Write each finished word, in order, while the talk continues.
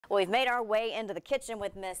Well, we've made our way into the kitchen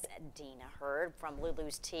with Miss Deana Hurd from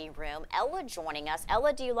Lulu's Tea Room. Ella joining us.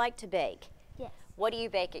 Ella, do you like to bake? Yes. What do you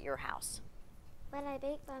bake at your house? When I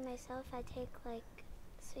bake by myself, I take like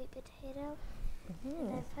sweet potato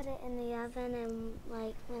and I put it in the oven, and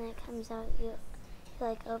like when it comes out, you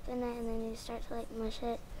like open it and then you start to like mush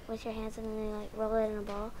it with your hands, and then you like roll it in a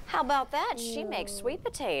ball. How about that? She makes sweet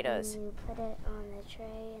potatoes. And you put it on the tray,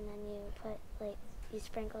 and then you put like you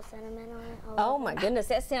sprinkle cinnamon on it. Oh my goodness,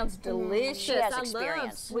 that sounds delicious. She has I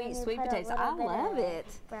experience. love sweet potatoes. I love it.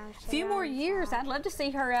 A few more years, I'd love to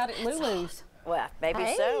see her out at Lulu's. Well, maybe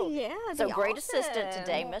Hey, so. yeah, so be great awesome. assistant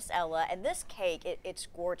today, Miss Ella. And this cake, it's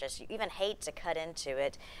gorgeous. You even hate to cut into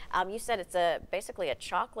it. You said it's basically a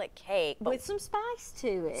chocolate cake. But with some spice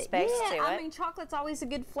to it. Spice to it. I mean, chocolate's always a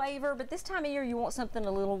good flavor, but this time of year you want something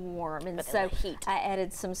a little warm. And so heat. I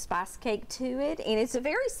added some spice cake to it. And it's a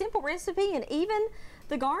very simple recipe, and even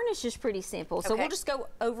the garnish is pretty simple. So we'll just go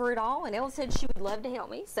over it all. And Ella said she would love to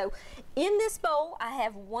help me. So in this bowl, I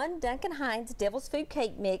have 1 Duncan Hines Devil's Food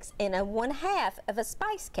Cake Mix and 1/2 of a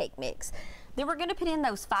spice cake mix. Then we're going to put in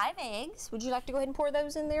those 5 eggs. Would you like to go ahead and pour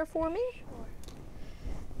those in there for me? Sure.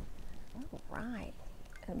 All right.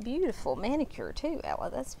 A beautiful manicure too,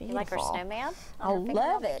 Ella. That's beautiful. You like her snowman? I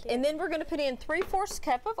love it. And then we're going to put in 3/4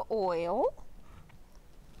 cup of oil.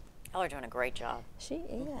 Ella's doing a great job. She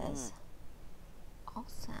is.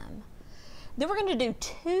 Awesome. Then we're going to do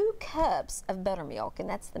 2 cups of buttermilk, and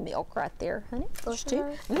that's the milk right there, honey. Both two.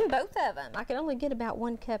 of those? Both of them. I can only get about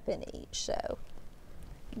 1 cup in each, so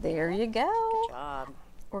there you go. Good job.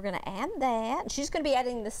 We're going to add that. She's going to be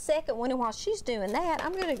adding the second one, and while she's doing that,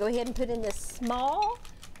 I'm going to go ahead and put in this small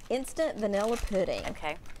instant vanilla pudding.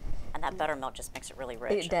 Okay. And that buttermilk just makes it really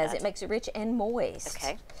rich. It does. It makes it rich and moist.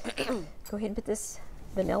 Okay. Go ahead and put this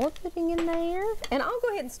vanilla pudding in there, and I'll go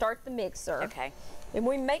ahead and start the mixer. Okay. And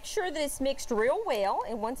we make sure that it's mixed real well,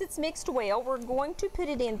 and once it's mixed well, we're going to put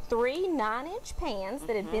it in 3 9-inch pans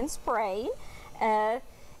that have been sprayed. And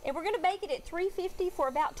we're going to bake it at 350 for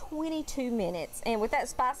about 22 minutes. And with that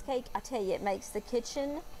spice cake, I tell you, it makes the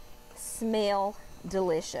kitchen smell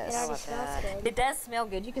delicious. It already smells good. It does smell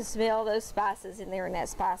good. You can smell those spices in there in that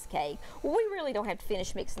spice cake. Well, we really don't have to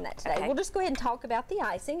finish mixing that today. Okay. We'll just go ahead and talk about the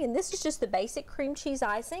icing. And this is just the basic cream cheese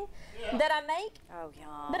icing that I make. Oh,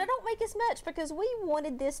 yum. But I don't make as much because we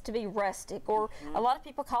wanted this to be rustic, or a lot of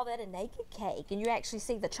people call that a naked cake. And you actually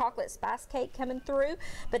see the chocolate spice cake coming through.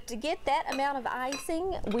 But to get that amount of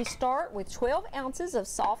icing, we start with 12 ounces of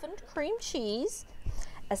softened cream cheese,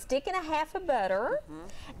 1.5 sticks of butter,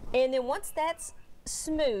 and then once that's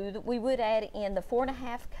smooth, we would add in the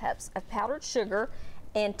 4.5 cups of powdered sugar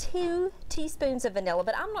and 2 teaspoons of vanilla.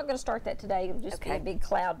 But I'm not going to start that today. It'll just be a big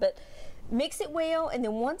cloud. But mix it well, and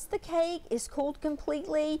then once the cake is cooled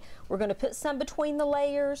completely, we're going to put some between the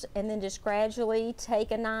layers, and then just gradually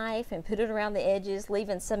take a knife and put it around the edges,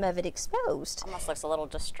 leaving some of it exposed. Almost looks a little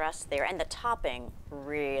distressed there. And the topping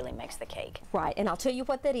really makes the cake. Right, and I'll tell you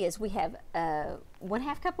what that is. We have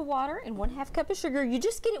 1/2 cup of water and 1/2 cup of sugar. You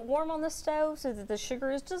just get it warm on the stove so that the sugar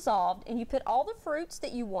is dissolved, and you put all the fruits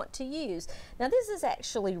that you want to use. Now this is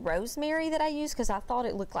actually rosemary that I use because I thought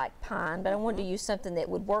it looked like pine, but I wanted to use something that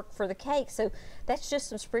would work for the cake. So that's just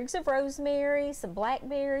some sprigs of rosemary, some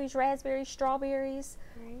blackberries, raspberries, strawberries,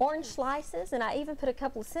 orange slices, and I even put a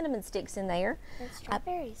couple of cinnamon sticks in there. And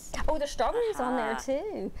strawberries. Oh, there's strawberries on there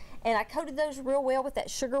too. And I coated those real well with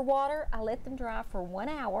that sugar water. I let them dry for 1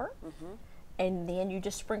 hour. And then you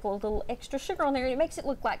just sprinkle a little extra sugar on there, and it makes it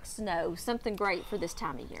look like snow. Something great for this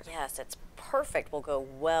time of year. Yes, it's perfect. Will go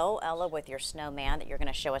well, Ella, with your snowman that you're going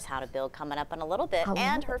to show us how to build coming up in a little bit.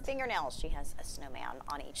 And her fingernails. She has a snowman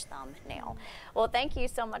on each thumbnail. Well, thank you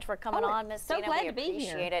so much for coming on, Miss Deana. So glad we to be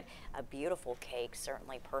here. appreciate it. A beautiful cake,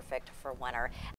 certainly perfect for winter.